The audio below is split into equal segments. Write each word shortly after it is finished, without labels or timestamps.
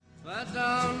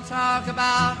talk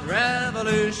about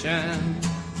revolution.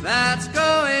 That's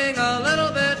going a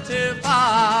little bit too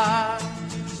far.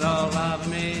 So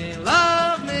love me,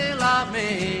 love me, love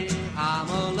me. I'm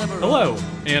a liberal. Hello,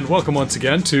 and welcome once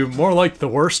again to More Like the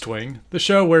Worst Wing, the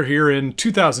show where here in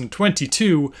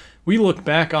 2022, we look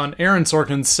back on Aaron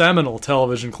Sorkin's seminal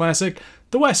television classic,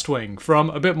 The West Wing, from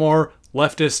a bit more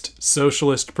leftist,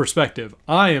 socialist perspective.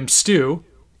 I am Stu.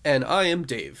 And I am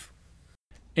Dave.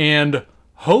 And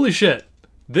holy shit,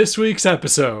 this week's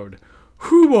episode.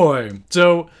 Whoo boy.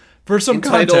 So, for some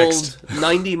context, 90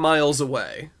 context... miles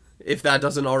away, if that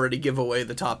doesn't already give away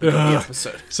the topic of the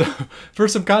episode. So, for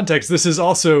some context, this is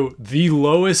also the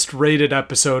lowest rated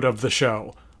episode of the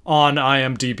show on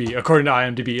IMDb, according to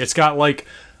IMDb. It's got like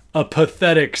a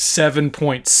pathetic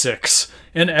 7.6,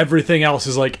 and everything else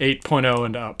is like 8.0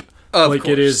 and up. Of like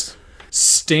course. It is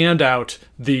standout,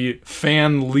 the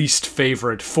fan least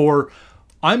favorite for,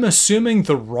 I'm assuming,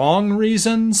 the wrong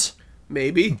reasons.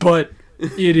 Maybe. But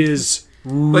it is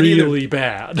really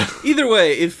bad. Either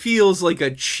way, it feels like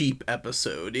a cheap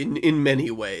episode in many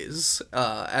ways,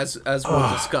 as we'll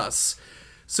discuss.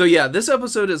 So yeah, this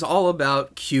episode is all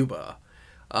about Cuba,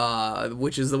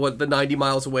 which is what the 90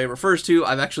 miles away refers to.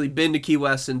 I've actually been to Key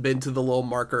West and been to the little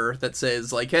marker that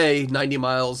says, like, hey, 90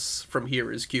 miles from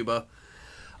here is Cuba.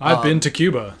 I've been to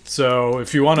Cuba, so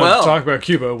if you want to talk about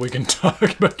Cuba, we can talk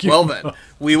about Cuba. Well then,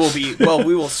 we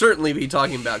will certainly be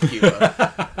talking about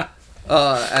Cuba.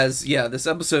 This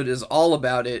episode is all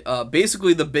about it.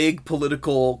 Basically, the big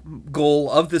political goal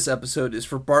of this episode is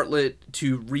for Bartlett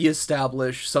to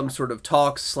reestablish some sort of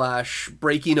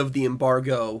talks/breaking of the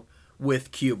embargo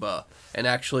with Cuba and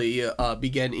actually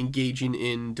begin engaging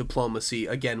in diplomacy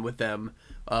again with them,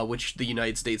 which the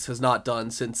United States has not done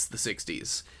since the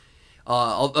 60s.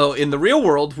 Although in the real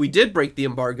world, we did break the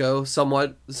embargo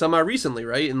semi-recently,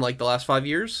 right? In like the last 5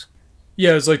 years?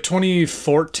 Yeah, it was like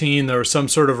 2014. There was some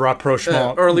sort of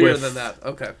rapprochement earlier than that.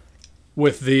 Okay.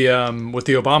 With the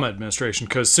Obama administration,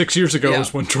 because 6 years ago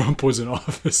was when Trump was in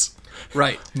office.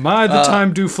 Right. The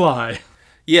time do fly.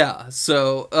 Yeah,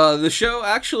 so the show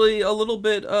actually a little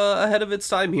bit ahead of its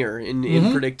time here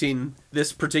in predicting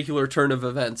this particular turn of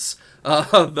events.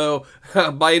 Though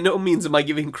by no means am I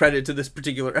giving credit to this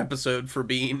particular episode for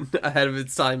being ahead of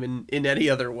its time in any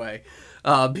other way,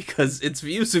 because its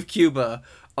views of Cuba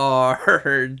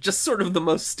are just sort of the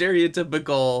most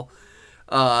stereotypical,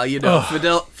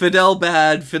 Fidel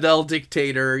bad, Fidel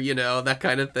dictator, that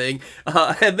kind of thing.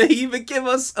 And they even give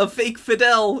us a fake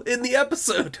Fidel in the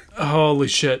episode. Holy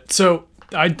shit. So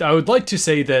I would like to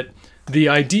say that the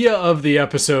idea of the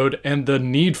episode and the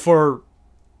need for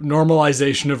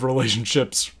normalization of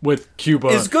relationships with Cuba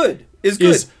is good.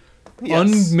 Yes.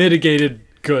 Unmitigated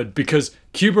good, because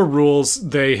Cuba rules.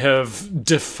 They have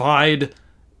defied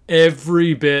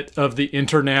every bit of the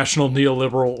international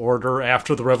neoliberal order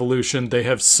after the revolution. They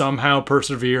have somehow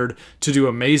persevered to do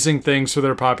amazing things for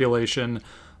their population.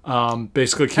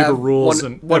 Basically, Cuba rules,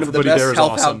 and one everybody of the best there is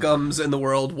health awesome. Outcomes in the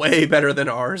world, way better than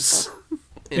ours.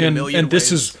 And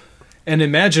this is, and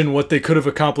imagine what they could have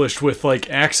accomplished with like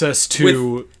access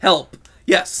to with help.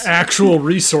 Yes, actual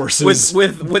resources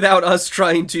without us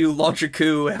trying to launch a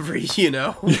coup every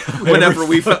whenever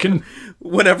we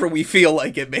feel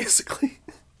like it, basically.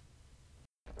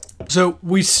 So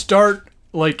we start,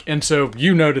 and so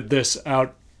you noted this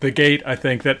out the gate, I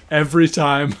think, that every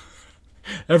time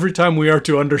we are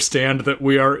to understand that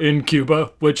we are in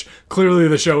Cuba, which clearly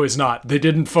the show is not. They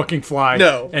didn't fucking fly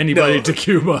anybody to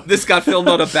Cuba. This got filmed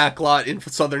on a backlot in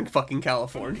Southern fucking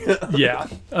California. Yeah.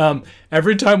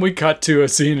 Every time we cut to a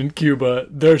scene in Cuba,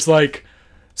 there's like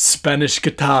Spanish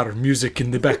guitar music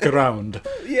in the background.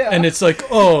 Yeah. And it's like,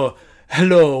 oh,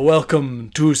 hello, welcome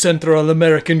to Central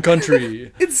American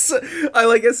country.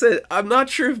 Like I said, I'm not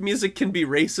sure if music can be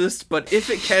racist, but if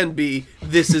it can be,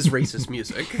 this is racist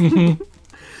music.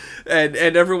 And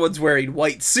everyone's wearing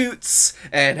white suits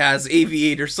and has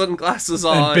aviator sunglasses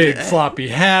on. And big floppy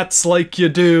hats like you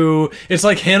do. It's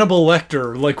like Hannibal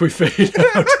Lecter, like we fade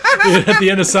out at the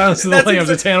end of Silence of the Lambs.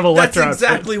 It's Hannibal Lecter That's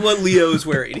exactly what Leo's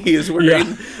wearing. He is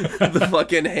wearing the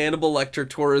fucking Hannibal Lecter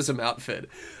tourism outfit.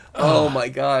 Oh my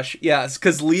gosh. Yes,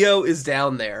 because Leo is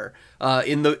down there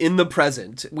in the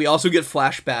present. We also get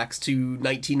flashbacks to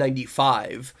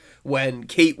 1995 when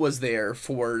Kate was there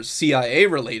for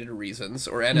CIA-related reasons,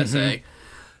 or NSA.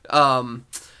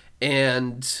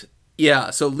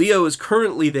 So Leo is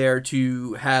currently there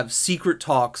to have secret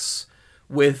talks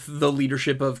with the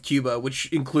leadership of Cuba,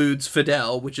 which includes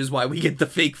Fidel, which is why we get the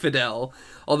fake Fidel.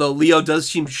 Although Leo does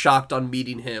seem shocked on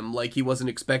meeting him, like he wasn't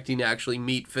expecting to actually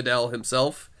meet Fidel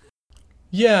himself.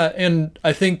 Yeah, and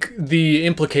I think the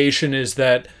implication is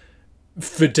that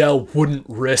Fidel wouldn't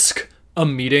risk a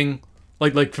meeting.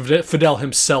 Like Fidel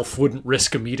himself wouldn't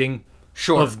risk a meeting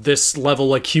of this level.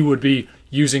 Like, he would be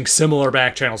using similar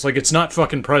back channels. Like, it's not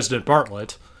fucking President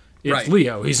Bartlett. It's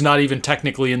Leo. He's not even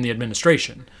technically in the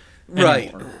administration anymore.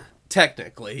 Right.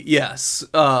 Technically, yes.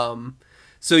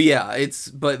 So yeah,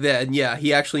 but then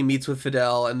he actually meets with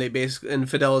Fidel, and and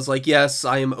Fidel is like, yes,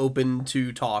 I am open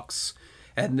to talks,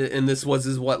 and this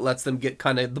is what lets them get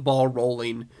kind of the ball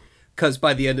rolling, because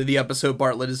by the end of the episode,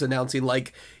 Bartlett is announcing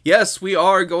like, yes, we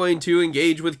are going to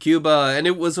engage with Cuba, and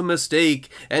it was a mistake,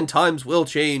 and times will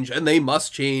change, and they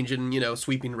must change, and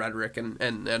sweeping rhetoric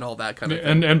and all that kind of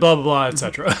thing. And blah blah blah,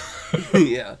 etc.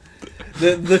 Yeah,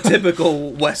 the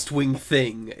typical West Wing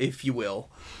thing, if you will.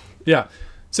 Yeah,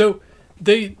 so.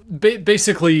 They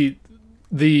basically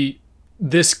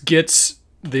this gets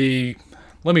the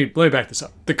let me back this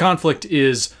up. The conflict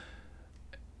is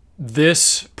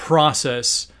this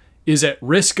process is at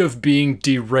risk of being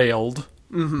derailed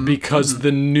because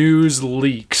the news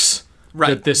leaks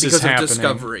that this is happening. Because of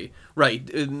discovery,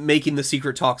 making the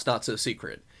secret talks not so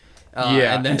secret.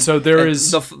 And so there is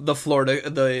the Florida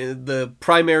the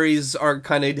primaries are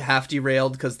kind of half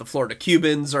derailed because the Florida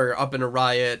Cubans are up in a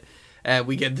riot. And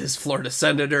we get this Florida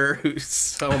senator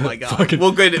who's, oh my God.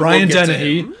 Brian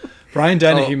Dennehy. Brian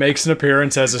Dennehy makes an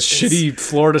appearance as a shitty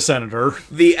Florida senator.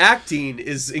 The acting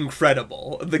is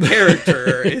incredible. The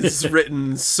character is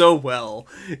written so well,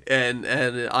 and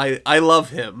I love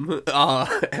him.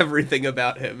 Everything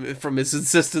about him, from his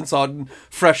insistence on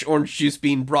fresh orange juice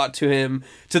being brought to him,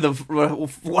 to the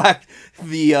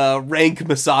rank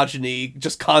misogyny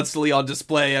just constantly on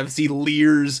display as he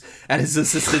leers at his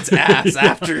assistant's ass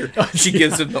after she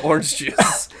gives him the orange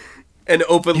juice, and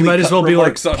openly he might as well be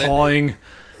like pawing. It.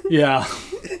 Yeah.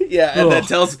 Yeah, and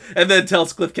then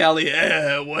tells Cliff Cowley,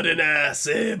 what an ass,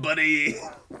 buddy.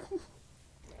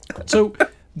 So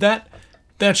that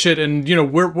shit, and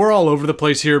we're all over the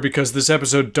place here because this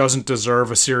episode doesn't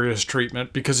deserve a serious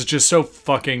treatment because it's just so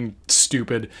fucking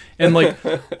stupid. And like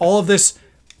all of this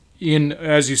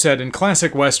as you said, in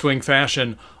classic West Wing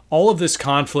fashion, all of this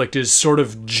conflict is sort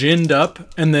of ginned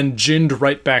up and then ginned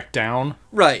right back down.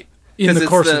 Right. In the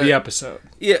course of the episode.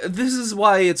 Yeah, this is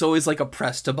why it's always like a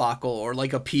press debacle or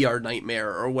like a PR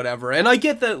nightmare or whatever. And I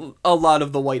get that a lot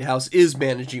of the White House is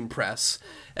managing press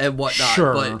and whatnot,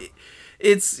 but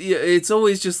it's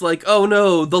always just like, oh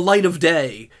no, the light of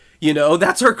day.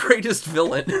 That's our greatest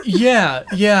villain.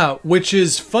 yeah, which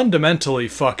is fundamentally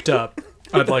fucked up.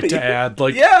 I'd like to add,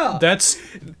 that's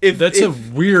a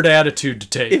weird attitude to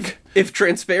take. If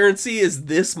transparency is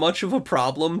this much of a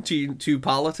problem to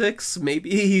politics,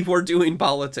 maybe we're doing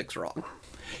politics wrong.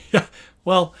 Yeah,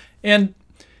 well, and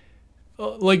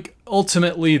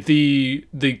ultimately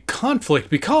the conflict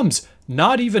becomes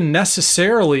not even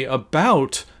necessarily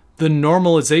about the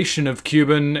normalization of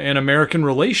Cuban and American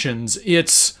relations.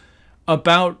 It's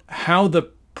about how the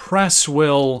press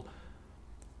will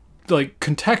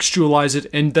contextualize it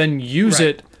and then use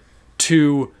it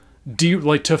to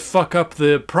to fuck up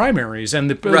the primaries and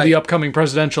the upcoming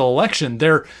presidential election.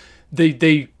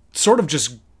 They sort of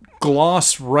just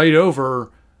gloss right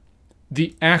over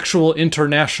the actual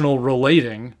international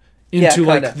relating into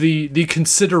the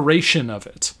consideration of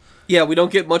it. Yeah, we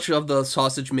don't get much of the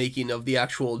sausage making of the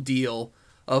actual deal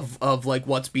of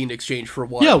what's being exchanged for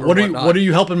what. Yeah, what are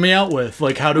you helping me out with?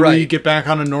 How do we get back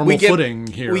on a normal footing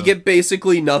here? We get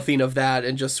basically nothing of that,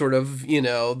 and just sort of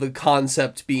the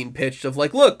concept being pitched of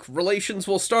look, relations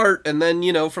will start, and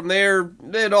then from there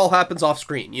it all happens off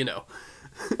screen.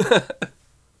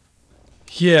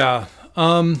 Yeah.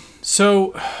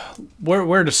 So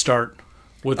where to start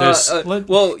with this?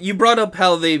 Well, you brought up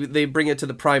how they bring it to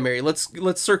the primary.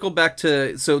 Let's circle back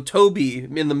to, so Toby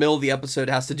in the middle of the episode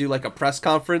has to do a press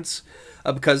conference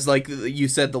because you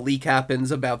said the leak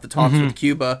happens about the talks with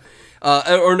Cuba,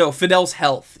 or no, Fidel's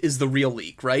health is the real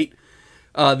leak, right?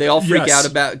 They all freak out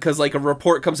about because a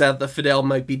report comes out that Fidel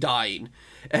might be dying.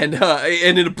 And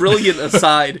in a brilliant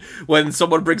aside, when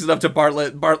someone brings it up to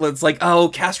Bartlett's like, "Oh,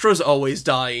 Castro's always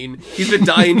dying. He's been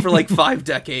dying for 5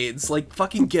 decades.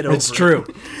 Fucking get over it." It's true.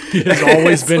 He has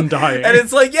always been dying. And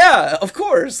it's yeah, of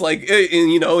course.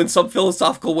 In some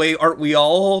philosophical way, aren't we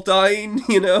all dying?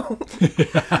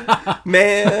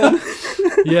 Man.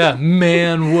 Yeah,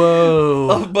 man.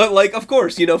 Whoa. But of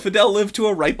course, Fidel lived to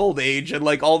a ripe old age, and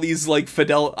all these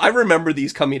Fidel. I remember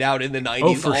these coming out in the 90s.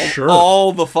 Oh, for sure.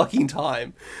 All the fucking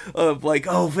time. Of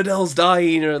oh, Fidel's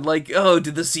dying, or oh,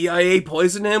 did the CIA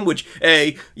poison him? Which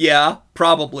A, yeah,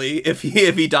 probably. If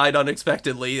he died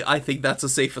unexpectedly, I think that's a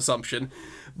safe assumption.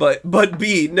 But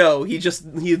B, no, he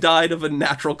died of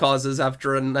natural causes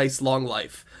after a nice long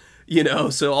life.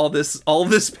 So all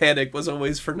this panic was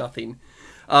always for nothing.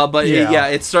 But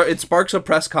it sparks a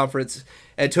press conference,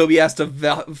 and Toby has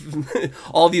to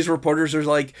all these reporters are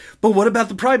like, but what about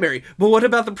the primary? But what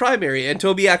about the primary? And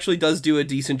Toby actually does do a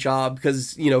decent job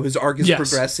because, his arc is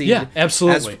progressing. Yeah,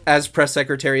 absolutely. As press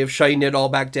secretary of shutting it all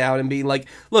back down and being like,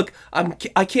 look,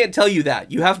 I can't tell you that.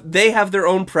 They have their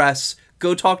own press.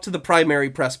 Go talk to the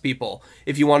primary press people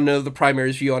if you want to know the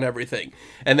primary's view on everything.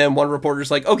 And then one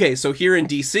reporter's like, okay, so here in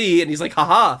DC, and he's like,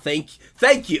 haha, thank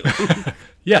you.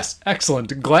 Yes,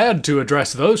 excellent. Glad to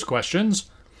address those questions.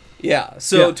 Yeah,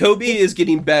 so Toby is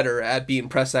getting better at being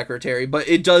press secretary, but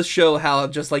it does show how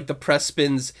just like the press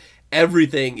spins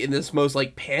everything in this most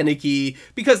like panicky,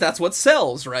 because that's what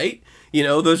sells, right?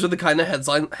 Those are the kind of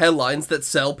headlines that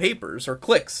sell papers or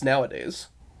clicks nowadays.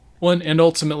 Well, and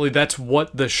ultimately that's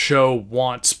what the show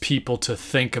wants people to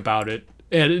think about it,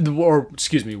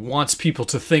 wants people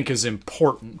to think is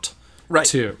important, right?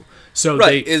 Too. So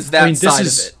is that side of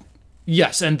it?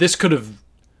 Yes, and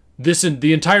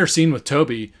the entire scene with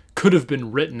Toby could have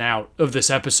been written out of this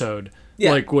episode,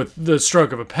 like with the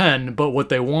stroke of a pen, but what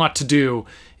they want to do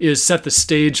is set the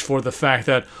stage for the fact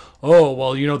that,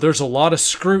 there's a lot of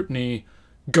scrutiny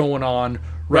going on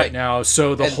right now,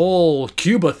 so the whole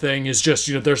Cuba thing is just,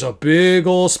 there's a big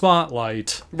old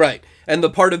spotlight. Right. And the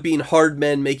part of being hard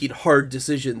men making hard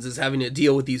decisions is having to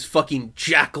deal with these fucking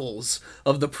jackals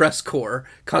of the press corps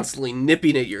constantly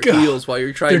nipping at your heels while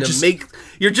you're trying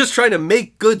to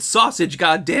make good sausage,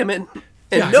 god damn it.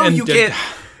 And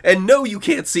you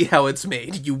can't see how it's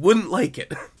made. You wouldn't like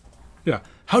it. Yeah.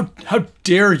 How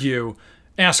dare you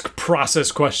ask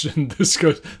process question? This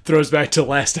throws back to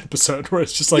last episode where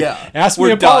it's just like, ask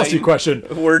me a policy question.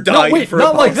 We're dying for a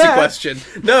policy question.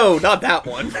 No, not that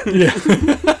one.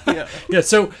 Yeah.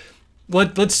 So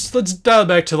let's dial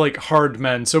back to like hard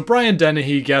men. So Brian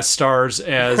Dennehy guest stars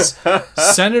as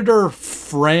Senator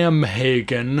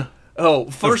Framhagen. Oh,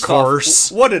 first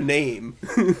off, what a nname.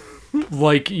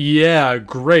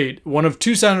 Great. One of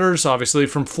two senators, obviously,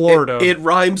 from Florida. It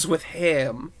rhymes with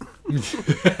ham.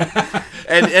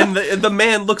 and the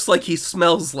man looks like he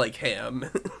smells like ham.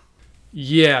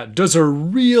 Yeah, does a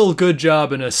real good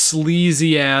job in a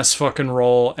sleazy ass fucking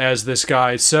role as this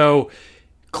guy. So,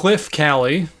 Cliff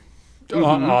Calley,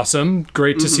 awesome.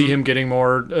 Great to see him getting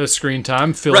more screen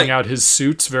time, filling out his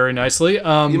suits very nicely.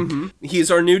 He's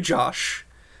our new Josh,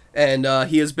 and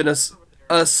he has been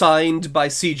assigned by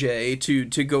CJ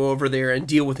to go over there and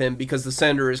deal with him because the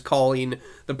senator is calling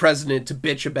the president to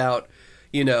bitch about,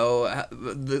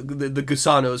 the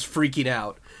Gusanos freaking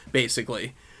out,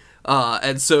 basically.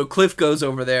 And so Cliff goes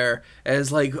over there and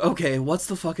is like, okay, what's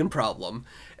the fucking problem?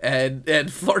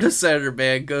 And Florida Senator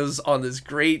Man goes on this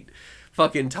great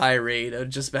fucking tirade of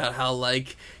just about how,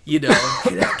 like,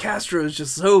 Castro is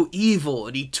just so evil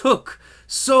and he took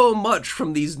so much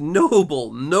from these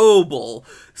noble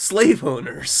slave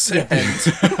owners. And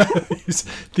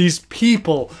these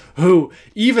people who,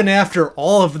 even after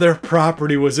all of their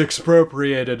property was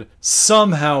expropriated,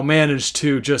 somehow managed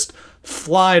to just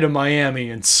fly to Miami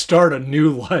and start a new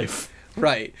life.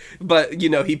 Right. But,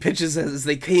 he pitches as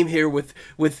they came here with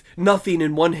nothing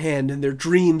in one hand and their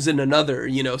dreams in another,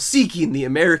 seeking the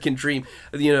American dream,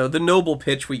 the noble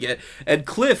pitch we get. And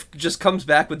Cliff just comes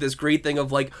back with this great thing of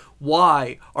like,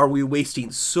 why are we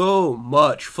wasting so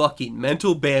much fucking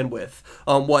mental bandwidth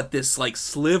on what this like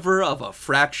sliver of a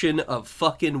fraction of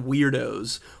fucking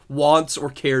weirdos wants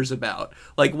or cares about?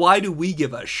 Like, why do we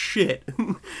give a shit?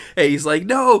 And he's like,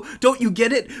 no, don't you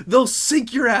get it? They'll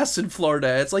sink your ass in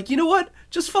Florida. It's like, you know what?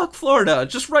 Just fuck Florida.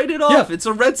 Just write it off. It's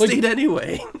a red state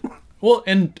anyway. Well,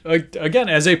 and again,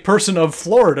 as a person of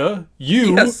Florida,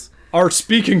 you are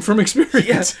speaking from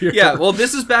experience here. Yeah, well,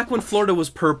 this is back when Florida was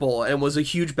purple and was a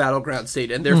huge battleground state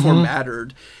and therefore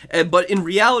mattered. But in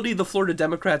reality, the Florida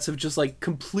Democrats have just like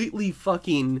completely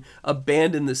fucking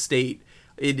abandoned the state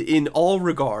in all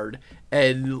regard,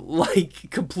 and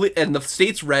like and the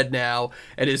state's red now,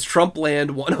 and it's Trump land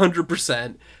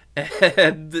 100%.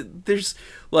 And there's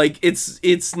like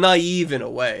it's naive in a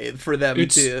way for them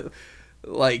to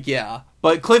like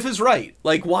But Cliff is right.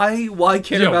 Like why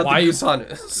care about the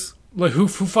Gusanos? Like who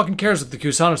fucking cares with the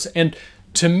Gusanos? And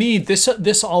to me,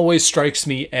 this always strikes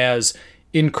me as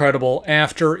incredible.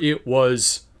 After it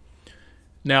was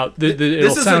now this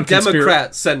is a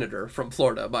Democrat senator from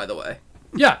Florida, by the way.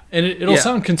 Yeah, and it'll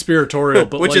sound conspiratorial,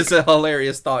 but which is a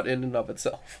hilarious thought in and of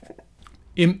itself.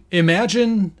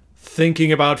 Imagine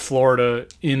thinking about Florida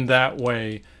in that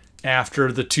way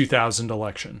after the 2000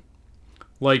 election.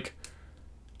 Like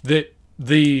the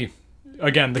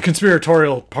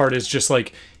conspiratorial part is just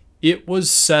like it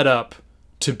was set up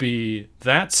to be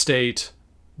that state,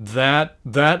 that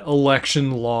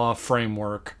election law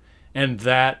framework, and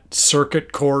that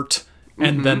circuit court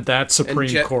and then that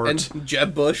Supreme Court. And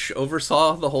Jeb Bush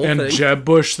oversaw the whole thing. And Jeb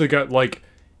Bush, the guy, like,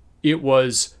 it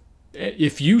was,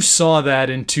 if you saw that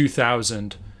in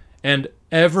 2000 and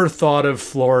ever thought of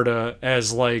Florida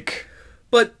as, like...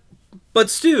 But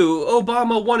Stu,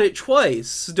 Obama won it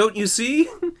twice. Don't you see?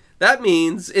 That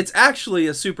means it's actually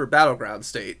a super battleground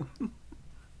state.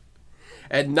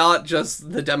 And not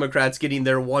just the Democrats getting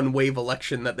their one-wave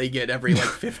election that they get every,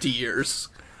 50 years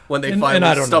when they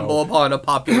finally stumble upon a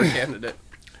popular candidate.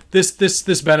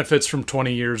 This benefits from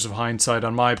 20 years of hindsight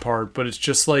on my part, but it's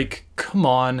just like, come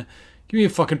on, give me a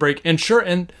fucking break. And sure,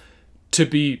 and to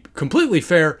be completely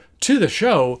fair to the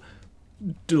show,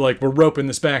 like, we're roping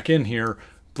this back in here,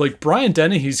 like, Brian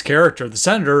Dennehy's character, the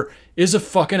senator, is a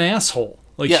fucking asshole.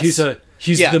 Like, he's the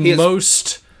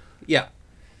most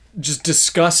just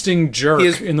disgusting jerk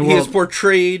in the world. He is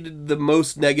portrayed the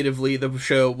most negatively the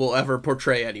show will ever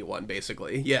portray anyone,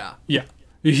 basically. Yeah. Yeah.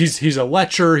 He's a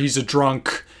lecher, he's a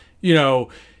drunk,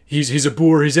 he's a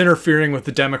boor, he's interfering with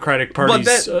the Democratic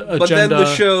Party's agenda. But then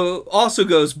the show also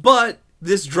goes, but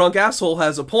this drunk asshole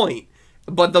has a point.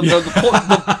 But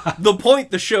the point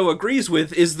the show agrees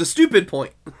with is the stupid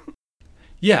point.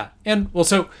 Yeah, and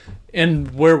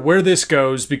where this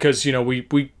goes, because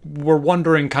we're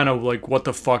wondering kind of like, what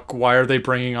the fuck? Why are they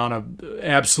bringing on a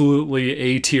absolutely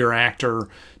A-tier actor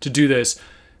to do this?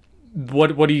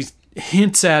 What he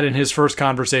hints at in his first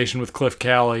conversation with Cliff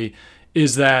Calley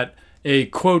is that a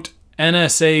quote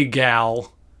NSA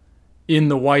gal in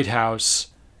the White House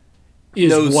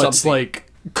is what's something. Like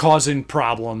causing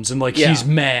problems, and he's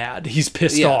mad, he's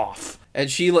pissed off, and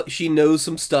she knows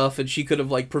some stuff, and she could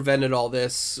have prevented all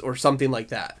this or something like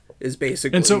that, is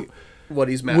basically what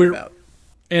he's mad about.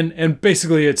 And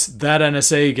basically it's that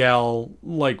NSA gal,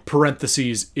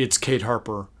 parentheses, it's Kate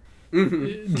Harper.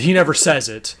 Mm-hmm. He never says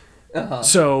it.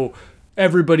 So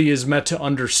everybody is meant to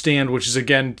understand, which is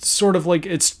again sort of like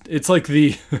it's like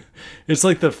the it's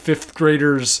like the fifth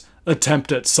graders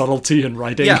attempt at subtlety in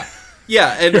writing.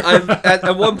 Yeah, and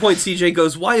at one point CJ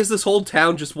goes, "Why is this whole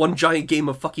town just one giant game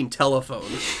of fucking telephone?"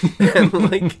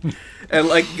 Great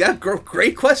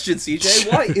question,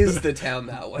 CJ. Why is the town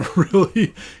that way?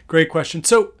 Really great question.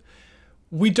 So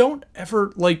we don't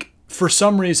ever for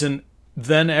some reason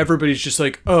then everybody's just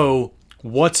like, "Oh,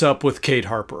 what's up with Kate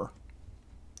Harper?"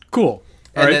 Cool.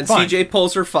 And then CJ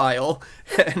pulls her file,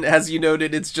 and as you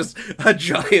noted, it's just a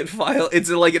giant file. It's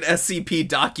like an SCP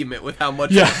document with how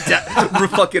much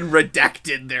fucking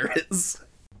redacted there is.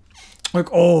 Like,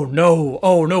 oh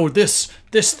no, this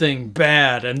thing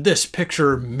bad, and this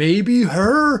picture maybe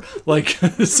her.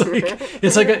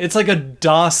 It's like a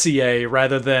dossier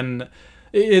rather than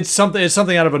it's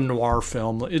something out of a noir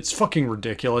film. It's fucking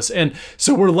ridiculous, and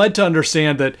so we're led to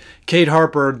understand that Kate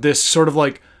Harper, this sort of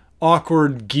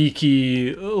awkward,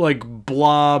 geeky,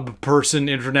 blob person,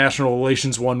 international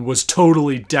relations one, was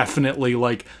totally, definitely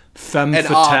femme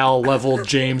fatale level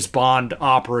James Bond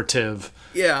operative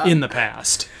in the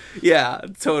past. Yeah,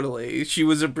 totally. She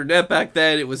was a brunette back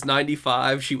then. It was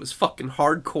 95. She was fucking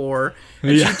hardcore.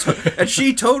 And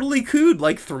she totally cooed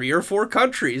 3 or 4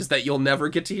 countries that you'll never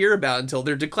get to hear about until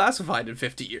they're declassified in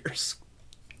 50 years.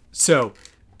 So,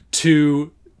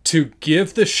 to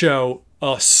give the show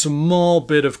a small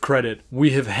bit of credit, we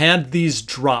have had these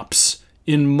drops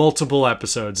in multiple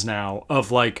episodes now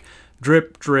of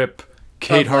drip drip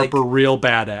Kate Harper real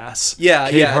badass.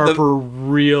 Kate Harper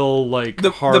real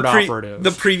hard operative.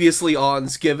 The previously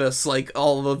ons give us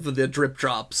all of the drip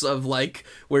drops of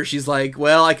where she's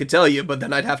well, I could tell you, but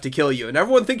then I'd have to kill you, and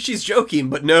everyone thinks she's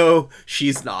joking, but no,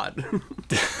 she's not.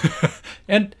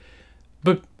 and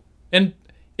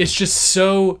it's just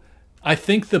so. I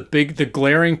think the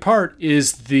glaring part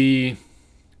is the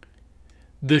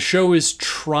show is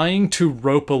trying to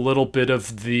rope a little bit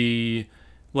of the,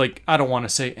 I don't want to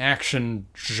say action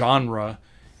genre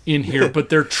in here, but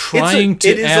they're trying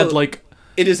to add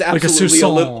it is absolutely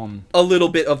a little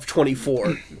bit of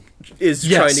 24 is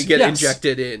trying to get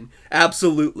injected in.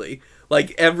 Absolutely.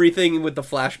 Everything with the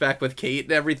flashback with Kate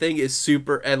and everything is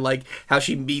super, and how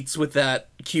she meets with that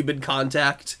Cuban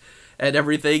contact and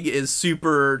everything is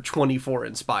super 24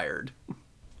 inspired.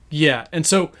 Yeah, and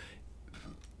so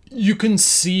you can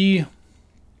see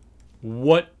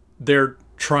what they're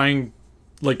trying,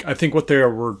 I think what they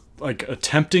were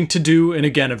attempting to do, in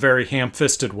again a very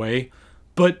ham-fisted way,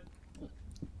 but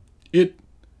it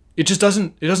just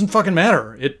doesn't fucking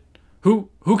matter.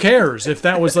 Who cares if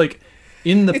that was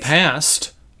in the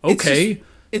past? Okay,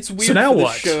 It's weird so now for the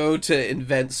what? show to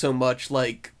invent so much,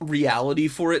 like, reality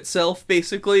for itself,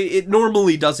 basically. It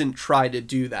normally doesn't try to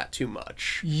do that too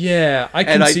much. Yeah, I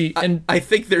can see... I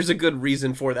think there's a good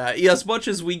reason for that. As much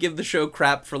as we give the show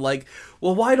crap for, like,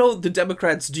 well, why don't the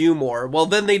Democrats do more? Well,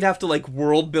 then they'd have to, like,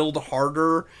 world build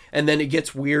harder, and then it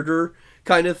gets weirder,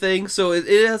 kind of thing. So it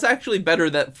is actually better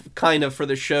that kind of for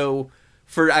the show,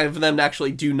 for them to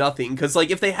actually do nothing. Because, like,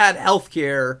 if they had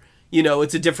healthcare, you know,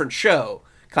 it's a different show.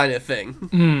 Kind of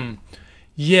thing.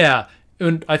 Yeah.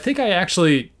 And I think I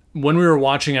actually, when we were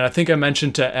watching it, I think I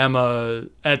mentioned to Emma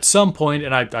at some point,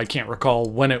 and I can't recall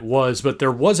when it was, but there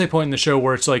was a point in the show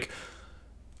where it's like,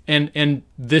 and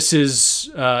this is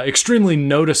extremely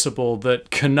noticeable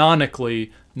that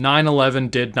canonically 9/11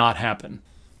 did not happen.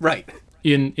 Right.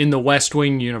 In the West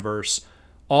Wing universe,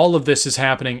 all of this is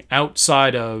happening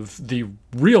outside of the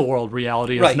real world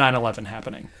reality of 9/11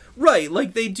 happening. Right,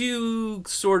 like they do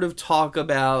sort of talk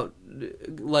about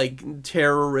like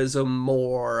terrorism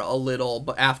more a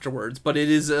little afterwards, but it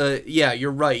is yeah,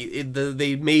 you're right.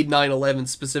 They made 9/11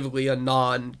 specifically a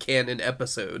non-canon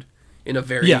episode in a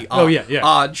very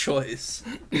odd choice.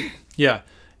 Yeah.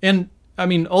 And I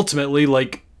mean ultimately,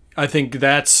 like, I think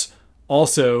that's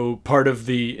also part of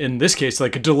the, in this case,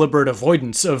 like a deliberate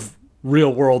avoidance of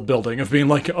real world building, of being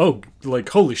like, oh, like,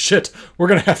 holy shit, we're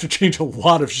gonna have to change a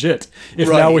lot of shit if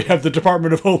now we have the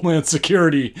Department of Homeland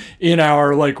Security in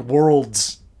our like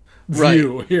world's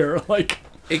view here, like.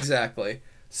 Exactly.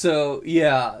 So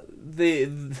yeah, they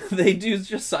do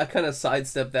just kind of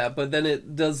sidestep that, but then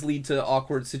it does lead to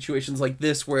awkward situations like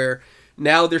this where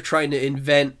now they're trying to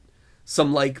invent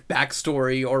some like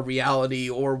backstory or reality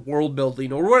or world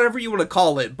building or whatever you want to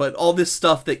call it, but all this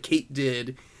stuff that Kate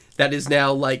did that is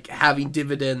now like having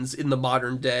dividends in the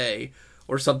modern day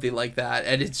or something like that,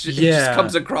 and it just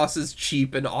comes across as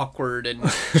cheap and awkward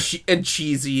and and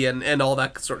cheesy and all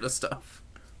that sort of stuff.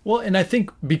 Well, and I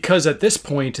think because at this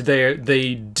point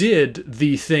they did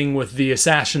the thing with the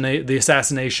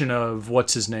assassination of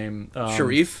what's his name,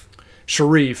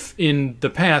 Sharif in the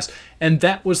past, and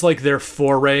that was like their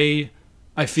foray,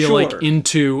 I feel like,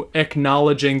 into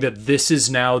acknowledging that this is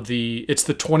now it's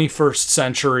the 21st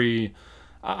century.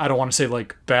 I don't want to say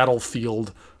like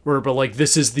battlefield, but like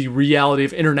this is the reality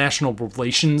of international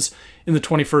relations in the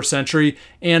 21st century.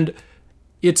 And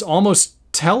it's almost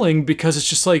telling because it's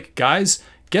just like, guys,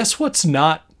 guess what's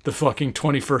not the fucking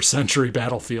 21st century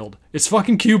battlefield? It's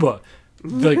fucking Cuba.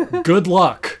 Like, good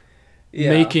luck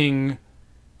making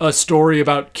a story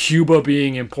about Cuba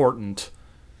being important.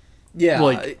 Yeah,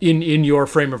 like in your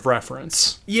frame of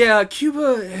reference. Yeah,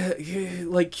 Cuba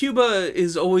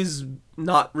is always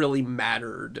not really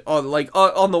mattered. On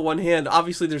the one hand,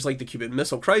 obviously there's like the Cuban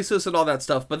Missile Crisis and all that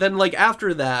stuff, but then like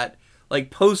after that,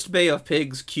 like post Bay of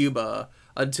Pigs Cuba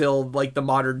until like the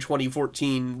modern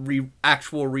 2014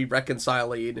 actual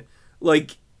re-reconciling,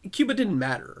 like Cuba didn't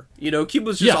matter. You know, Cuba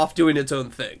was just off doing its own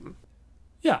thing.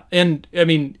 Yeah, and I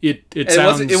mean, it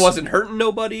sounds... It wasn't hurting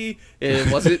nobody,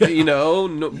 it wasn't,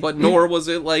 but nor was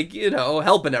it, like,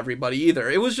 helping everybody either.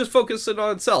 It was just focusing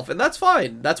on itself, and that's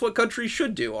fine. That's what countries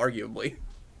should do, arguably.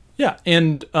 Yeah,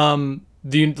 and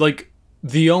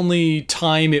the only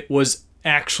time it was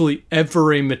actually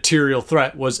ever a material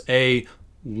threat was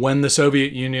when the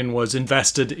Soviet Union was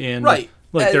invested in... Right.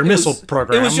 Like their missile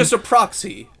program. It was just a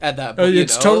proxy at that point.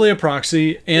 It's totally a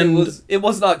proxy, and... It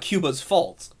was not Cuba's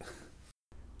fault.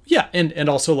 Yeah, and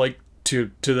also, like,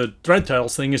 to the thread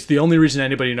titles thing, it's the only reason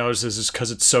anybody knows is because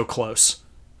it's so close.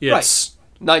 It's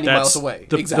 90 miles away.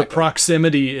 The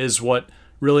proximity is what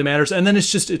really matters. And then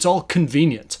it's all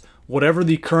convenient. Whatever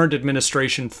the current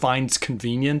administration finds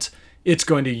convenient, it's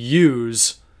going to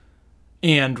use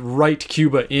and write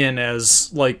Cuba in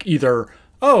as, like, either,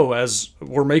 as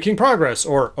we're making progress,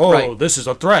 or, this is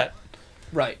a threat.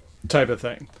 Right. Type of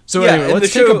thing. So anyway,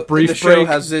 let's take a brief break. The show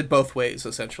has it both ways,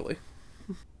 essentially.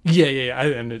 Yeah,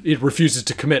 and it refuses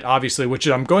to commit, obviously, which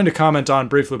I'm going to comment on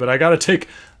briefly, but I got to take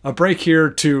a break here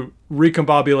to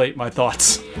recombobulate my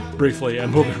thoughts briefly,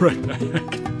 and we'll be right back.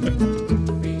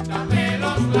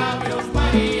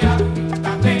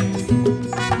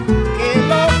 ¿Qué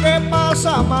lo que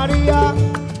pasa, María?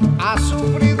 Ha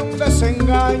sufrido un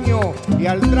desengaño y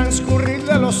al transcurrir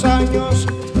de los años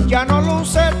ya no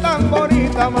luce tan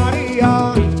bonita,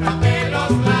 María.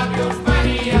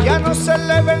 Ya no se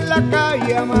le ve en la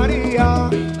calle a María.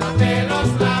 Píntate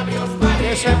los labios, María.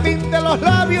 Que se pinte los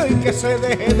labios y que se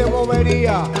deje de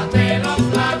bobería. Píntate los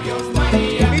labios,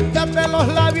 María. Píntate los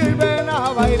labios y ven a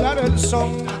bailar el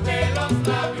son. Píntate los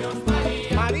labios,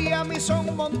 María. María, mi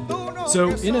son montuno.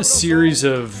 So, in a series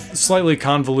of slightly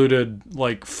convoluted,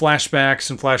 like, flashbacks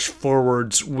and flash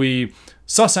forwards, we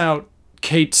suss out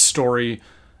Kate's story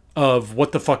of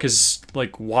what the fuck is,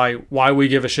 like, why we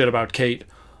give a shit about Kate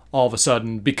all of a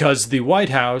sudden, because the White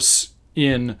House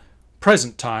in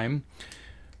present time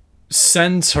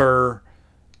sends her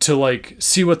to, like,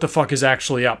 see what the fuck is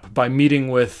actually up by meeting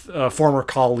with a former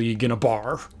colleague in a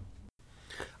bar.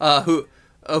 Who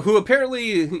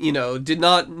apparently, did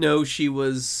not know she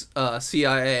was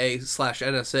CIA/NSA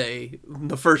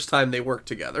the first time they worked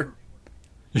together.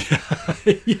 Yeah.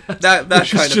 That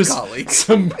kind of colleague.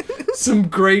 Some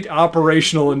great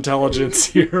operational intelligence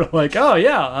here. Like, oh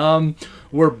yeah,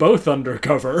 we're both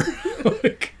undercover.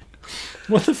 Like,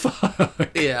 what the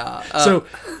fuck? Yeah.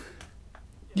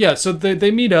 So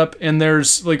they meet up, and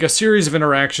there's like a series of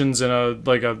interactions in your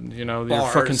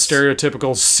fucking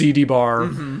stereotypical seedy bar,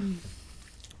 or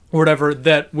whatever.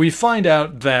 That we find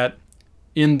out that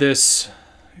in this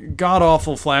god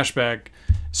awful flashback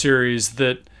series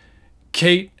that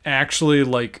Kate actually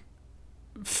like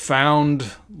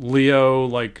found Leo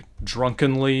like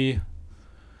drunkenly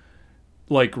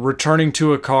like returning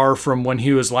to a car from when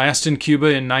he was last in Cuba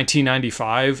in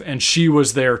 1995, and she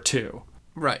was there too.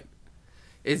 Right.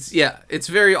 It's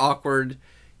very awkward.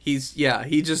 He's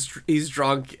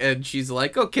drunk, and she's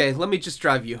like, okay, let me just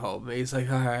drive you home. And he's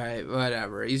like, all right,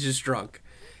 whatever. He's just drunk.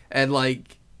 And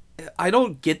like, I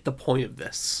don't get the point of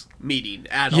this meeting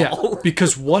at all.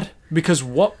 Because what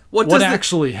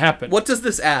actually happened? What does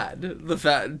this add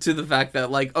to the fact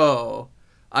that like, oh,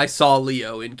 I saw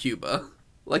Leo in Cuba?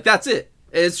 Like, that's it.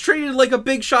 It's treated like a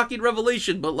big shocking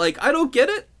revelation, but like, I don't get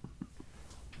it.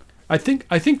 I think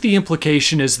the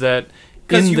implication is that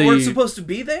because you weren't supposed to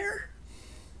be there,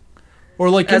 or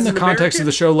like in the context of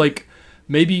the show, like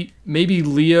maybe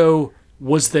Leo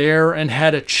was there and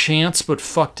had a chance but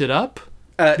fucked it up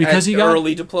because he got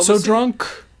early diplomacy? So drunk.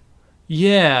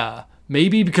 Yeah,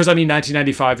 maybe because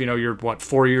 1995. You're what,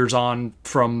 4 years on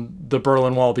from the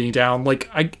Berlin Wall being down. Like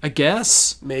I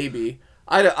guess maybe.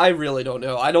 I really don't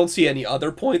know. I don't see any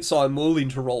other points, so I'm willing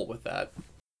to roll with that.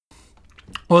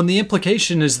 Well, and the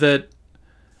implication is that,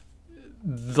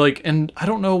 like, and I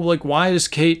don't know, like, why does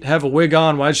Kate have a wig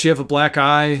on? Why does she have a black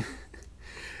eye?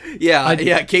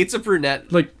 Yeah, Kate's a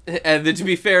brunette. Like, and then to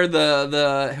be fair,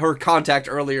 her contact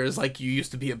earlier is like, you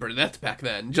used to be a brunette back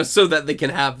then, just so that they can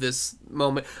have this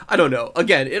moment. I don't know.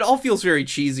 Again, it all feels very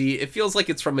cheesy. It feels like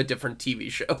it's from a different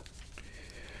TV show.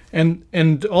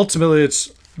 And ultimately,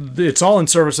 it's all in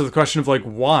service of the question of like,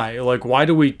 why? Like, why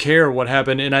do we care what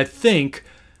happened? And I think,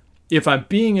 if I'm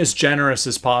being as generous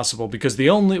as possible, because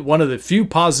one of the few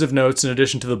positive notes, in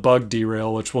addition to the bug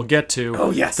derail, which we'll get to,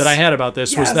 that I had about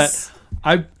this was that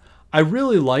I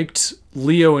really liked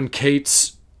Leo and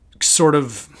Kate's sort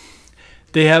of,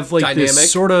 they have like dynamic.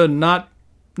 This sort of not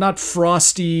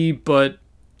frosty, but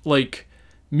like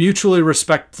mutually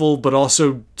respectful, but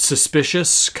also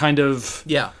suspicious kind of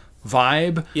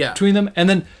vibe between them. And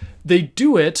then they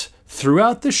do it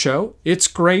throughout the show. It's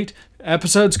great.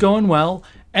 Episode's going well.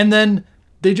 And then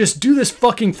they just do this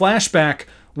fucking flashback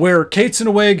where Kate's in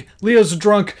a wig, Leo's a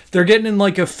drunk, they're getting in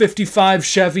like a 55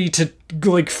 Chevy to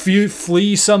like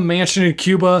flee some mansion in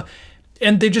Cuba,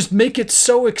 and they just make it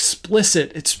so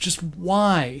explicit. It's just,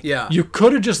 why? Yeah. You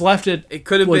could have just left it. It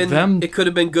could have been them. It could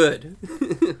have been good.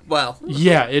 Well.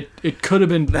 Yeah, it could have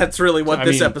been. That's really what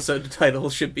this episode title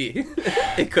should be.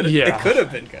 It could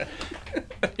have been good.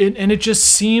 And it just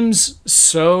seems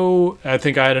so, I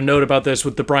think I had a note about this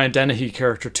with the Brian Dennehy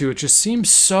character too, it just seems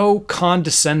so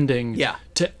condescending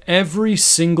to every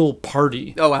single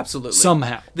party. Oh, absolutely.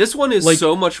 Somehow. This one is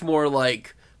so much more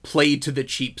like played to the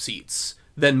cheap seats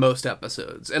than most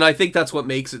episodes. And I think that's what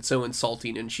makes it so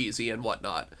insulting and cheesy and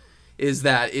whatnot. Is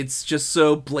that it's just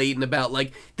so blatant about,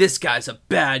 like, this guy's a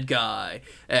bad guy,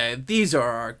 and these are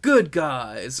our good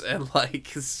guys, and,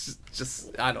 like, it's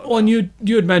just, I don't know. Well, and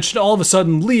you had mentioned all of a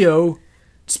sudden Leo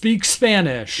speaks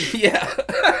Spanish.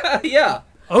 Yeah. Yeah.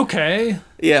 Okay.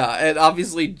 Yeah, and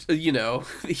obviously,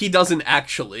 he doesn't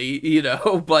actually,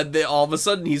 but all of a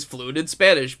sudden he's fluent in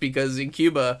Spanish, because in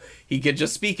Cuba, he can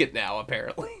just speak it now,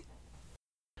 apparently.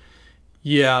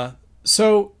 Yeah,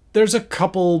 so there's a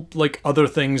couple like other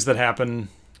things that happen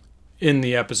in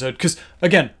the episode because,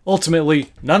 again,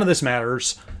 ultimately none of this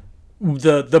matters.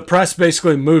 The press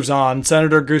basically moves on.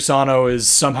 Senator Gusano is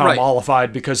somehow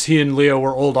mollified because he and Leo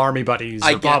were old army buddies.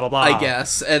 Blah blah blah. I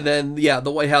guess, and then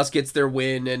the White House gets their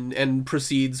win and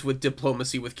proceeds with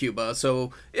diplomacy with Cuba.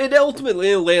 So it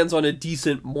ultimately lands on a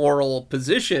decent moral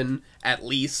position. At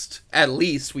least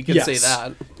we can say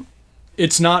that.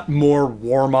 It's not more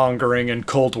warmongering and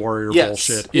Cold Warrior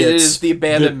bullshit. It is the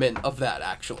abandonment of that,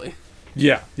 actually.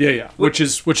 Yeah. Which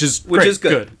is great.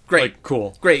 Good. Great. Like,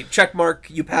 cool. Great. Check mark.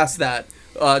 You passed that.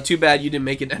 Too bad you didn't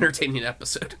make an entertaining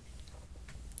episode.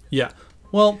 Yeah.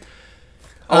 Well,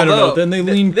 I don't know. Then they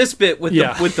lean this bit with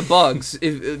the bugs.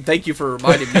 Thank you for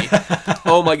reminding me.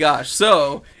 Oh my gosh!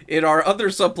 So in our other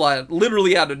subplot,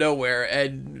 literally out of nowhere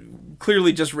and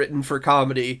clearly just written for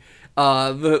comedy,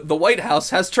 the White House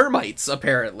has termites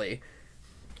apparently.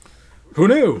 Who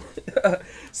knew?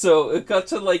 So it got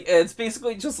to like, it's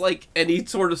basically just like any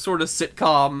sort of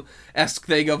sitcom-esque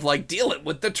thing of like dealing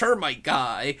with the termite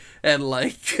guy and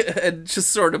like, and just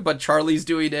sort of, but Charlie's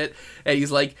doing it and he's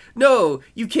like, no,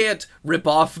 you can't rip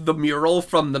off the mural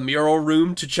from the mural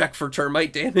room to check for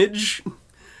termite damage.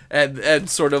 And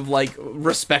sort of like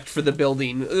respect for the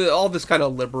building, all this kind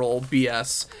of liberal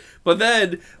BS. But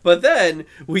then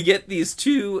we get these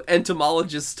two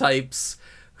entomologist types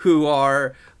who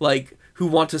are like, who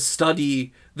want to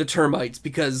study the termites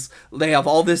because they have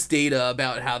all this data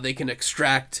about how they can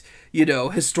extract,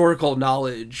 historical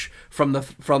knowledge from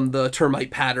the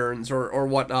termite patterns or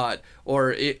whatnot.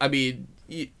 And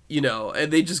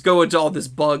they just go into all this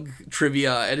bug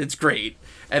trivia and it's great.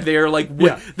 And they're like,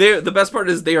 the best part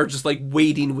is they are just like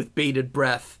waiting with bated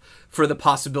breath for the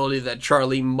possibility that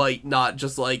Charlie might not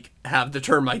just like have the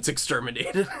termites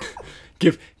exterminated.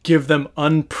 Give them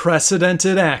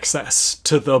unprecedented access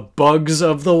to the bugs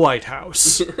of the White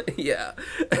House. Yeah.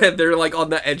 And they're like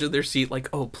on the edge of their seat like,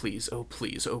 oh please, oh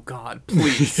God,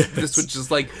 please. Yes. This would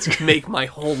just like make my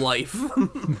whole life.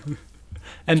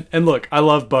 And look, I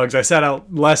love bugs.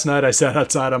 Last night I sat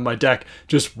outside on my deck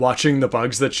just watching the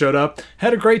bugs that showed up.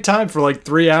 Had a great time for like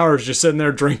 3 hours just sitting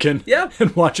there drinking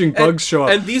and watching bugs show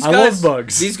up. And I love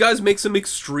bugs. These guys make some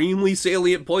extremely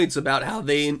salient points about how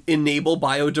they enable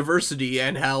biodiversity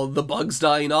and how the bugs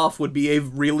dying off would be a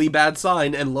really bad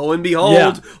sign. And lo and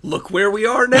behold, look where we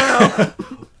are now.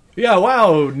 Yeah,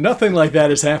 wow, nothing like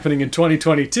that is happening in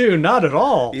 2022, not at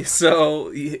all. So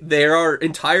they are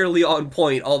entirely on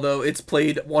point, although it's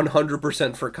played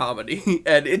 100% for comedy.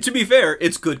 And to be fair,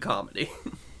 it's good comedy.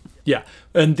 Yeah,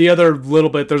 and the other little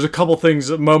bit, there's a couple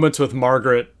moments with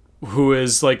Margaret, who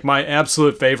is like my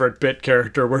absolute favorite bit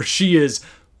character, where she is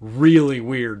really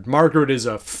weird. Margaret is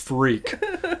a freak.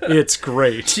 It's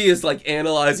great. She is like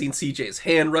analyzing CJ's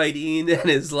handwriting and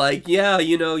is like, yeah,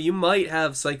 you might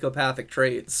have psychopathic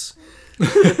traits.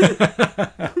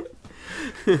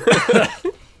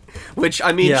 Which,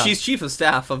 she's chief of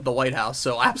staff of the White House,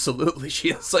 so absolutely she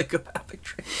has psychopathic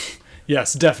traits.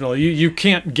 Yes, definitely. You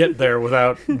can't get there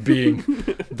without being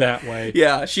that way.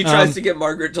 Yeah, she tries to get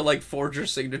Margaret to like forge her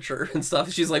signature and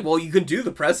stuff. She's like, well, you can do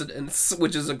the president's,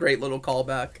 which is a great little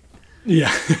callback.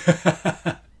 Yeah.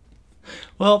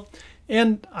 Well,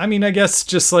 and I guess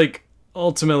just like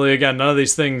ultimately, again, none of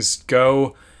these things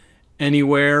go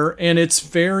anywhere. And it's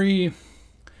very,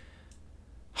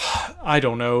 I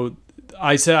don't know.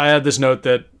 I had this note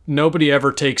that nobody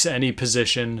ever takes any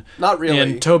position. Not really.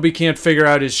 And Toby can't figure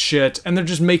out his shit, and they're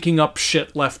just making up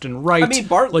shit left and right.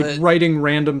 Bartlett, like writing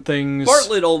random things.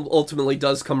 Bartlett ultimately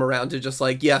does come around to just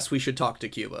like, yes, we should talk to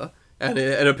Cuba, and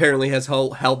it apparently has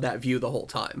held that view the whole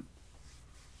time.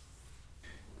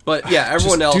 But yeah,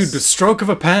 everyone else, dude, the stroke of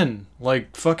a pen,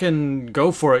 like fucking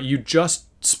go for it. You just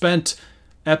spent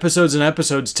episodes and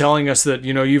episodes telling us that,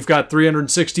 you've got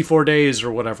 364 days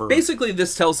or whatever. Basically,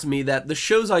 this tells me that the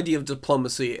show's idea of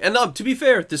diplomacy, and to be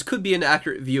fair, this could be an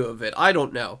accurate view of it, I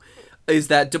don't know, is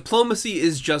that diplomacy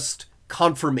is just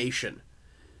confirmation.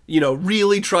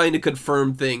 Really trying to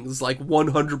confirm things like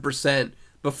 100%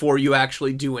 before you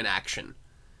actually do an action.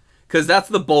 Because that's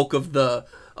the bulk of the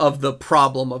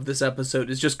problem of this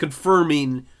episode, is just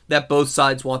confirming that both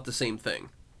sides want the same thing.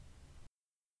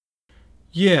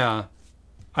 Yeah.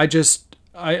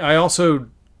 I also,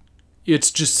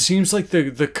 it just seems like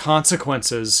the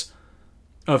consequences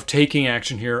of taking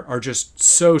action here are just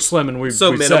so slim, and we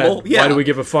minimal. Said, why do we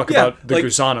give a fuck about the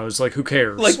Gusanos? Like, who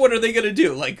cares? Like, what are they gonna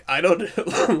do? Like, I don't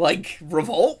like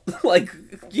revolt. Like,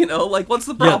 what's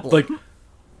the problem? Yeah, like,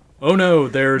 oh no,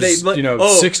 there's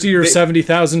 60 or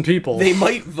 70,000 people. They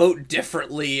might vote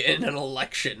differently in an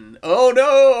election. Oh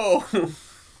no!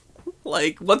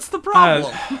 Like, what's the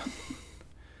problem?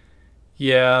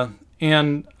 Yeah,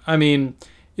 and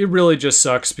it really just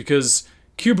sucks because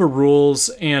Cuba rules,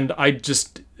 and it's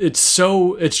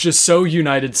just so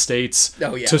United States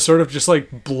to sort of just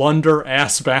like blunder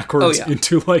ass backwards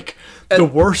into like the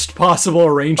worst possible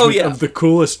arrangement of the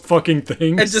coolest fucking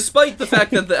things. And despite the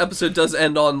fact that the episode does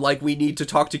end on like, we need to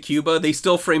talk to Cuba, they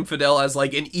still frame Fidel as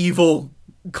like an evil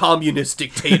communist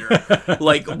dictator.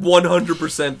 Like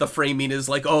 100% the framing is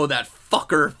like, oh, that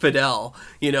fucker Fidel,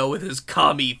 with his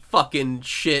commie fucking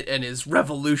shit and his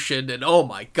revolution, and oh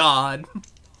my god.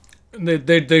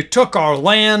 They took our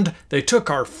land, they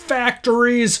took our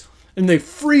factories, and they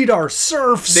freed our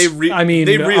serfs. They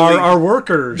really, our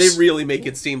workers. They really make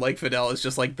it seem like Fidel is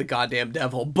just like the goddamn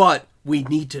devil, but we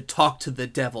need to talk to the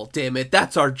devil, damn it.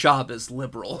 That's our job as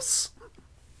liberals.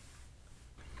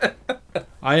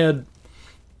 I'm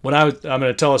going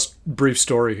to tell a brief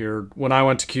story here. When I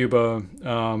went to Cuba,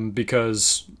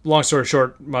 because long story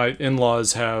short, my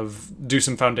in-laws do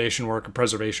some foundation work and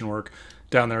preservation work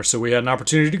down there, so we had an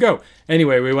opportunity to go.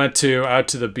 Anyway, we went out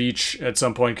to the beach at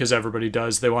some point because everybody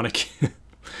does. They want to.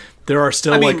 There are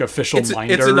still official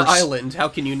minders. It's an island. How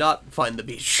can you not find the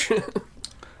beach?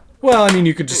 Well, I mean,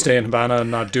 you could just stay in Havana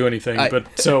and not do anything.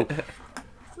 So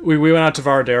we went out to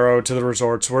Varadero, to the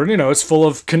resorts where, it's full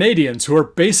of Canadians who are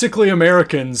basically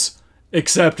Americans,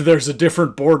 except there's a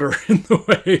different border in the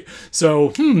way.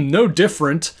 So, no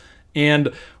different. And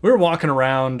we were walking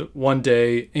around one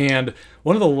day, and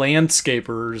one of the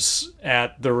landscapers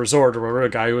at the resort, or whatever, a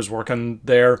guy who was working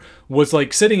there, was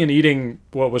like sitting and eating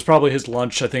what was probably his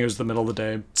lunch. I think it was the middle of the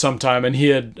day sometime. And he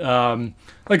had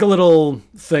like a little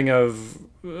thing of,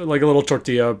 like a little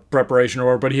tortilla preparation or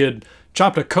whatever, but he had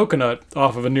chopped a coconut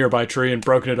off of a nearby tree and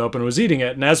broken it open and was eating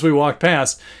it. And as we walked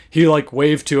past, he like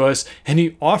waved to us and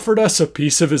he offered us a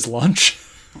piece of his lunch.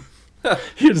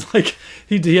 He was like,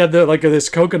 he had this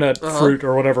coconut fruit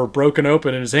or whatever broken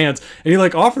open in his hands, and he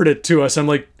like offered it to us. I'm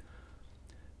like,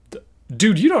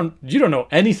 dude, you don't know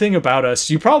anything about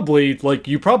us. You probably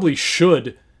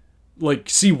should like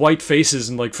see white faces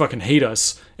and like fucking hate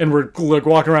us, and we're like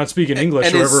walking around speaking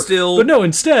English or whatever. But no,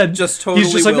 instead, he's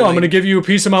just like, no, I'm going to give you a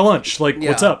piece of my lunch. Like,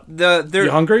 what's up?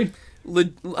 You hungry?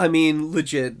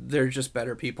 Legit, they're just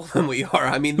better people than we are.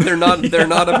 I mean, they're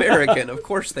not American. Of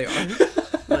course they are.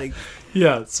 Like,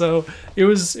 yeah, so it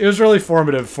was really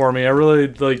formative for me. I really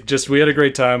we had a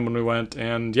great time when we went,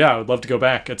 and yeah, I would love to go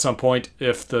back at some point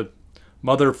if the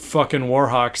motherfucking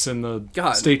Warhawks in the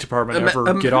State Department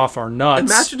ever get off our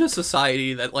nuts. Imagine a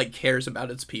society that like cares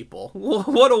about its people.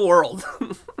 What a world.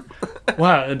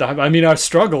 Wow, and I mean, I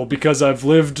struggle because I've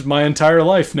lived my entire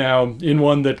life now in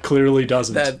one that clearly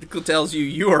doesn't. That tells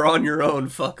you are on your own,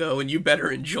 fucko, and you better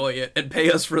enjoy it and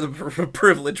pay us for the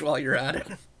privilege while you're at it.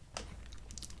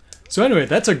 So anyway,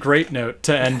 that's a great note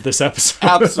to end this episode.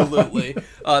 Absolutely.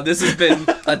 This has been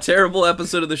a terrible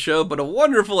episode of the show, but a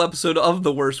wonderful episode of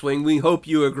The Worst Wing. We hope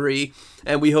you agree,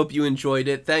 and we hope you enjoyed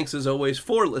it. Thanks, as always,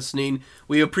 for listening.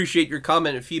 We appreciate your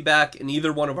comment and feedback in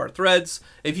either one of our threads.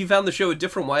 If you found the show a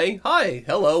different way, hi,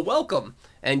 hello, welcome.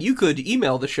 And you could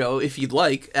email the show, if you'd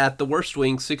like, at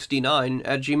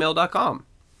theworstwing69@gmail.com.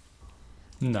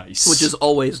 Nice. Which is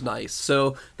always nice.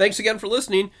 So thanks again for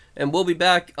listening, and we'll be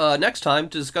back next time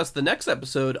to discuss the next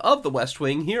episode of The West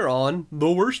Wing here on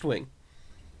The Worst Wing.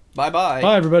 Bye-bye.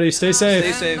 Bye, everybody. Stay safe.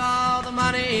 Stay safe. All the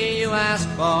money you ask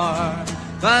for,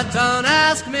 but don't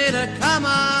ask me to come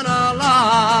on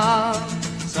along.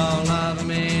 So love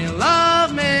me,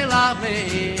 love me, love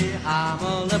me. I'm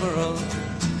a liberal.